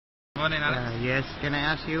Morning, Alex. Yes, can I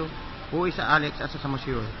ask you, who is Alex as a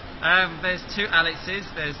Massuer? There's two Alexes.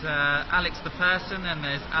 There's Alex the person and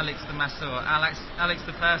there's Alex the Massuer. Alex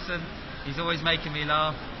the person, he's always making me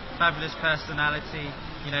laugh. Fabulous personality.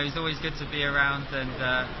 You know, he's always good to be around, and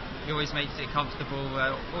he always makes it comfortable.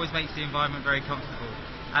 Always makes the environment very comfortable.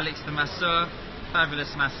 Alex the Massuer, fabulous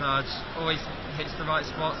massage. Always hits the right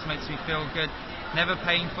spots, makes me feel good. Never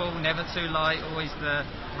painful, never too light. Always the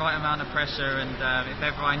right amount of pressure. And if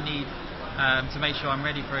ever I need to make sure I'm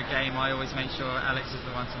ready for a game, I always make sure Alex is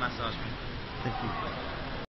the one to massage me. Thank you.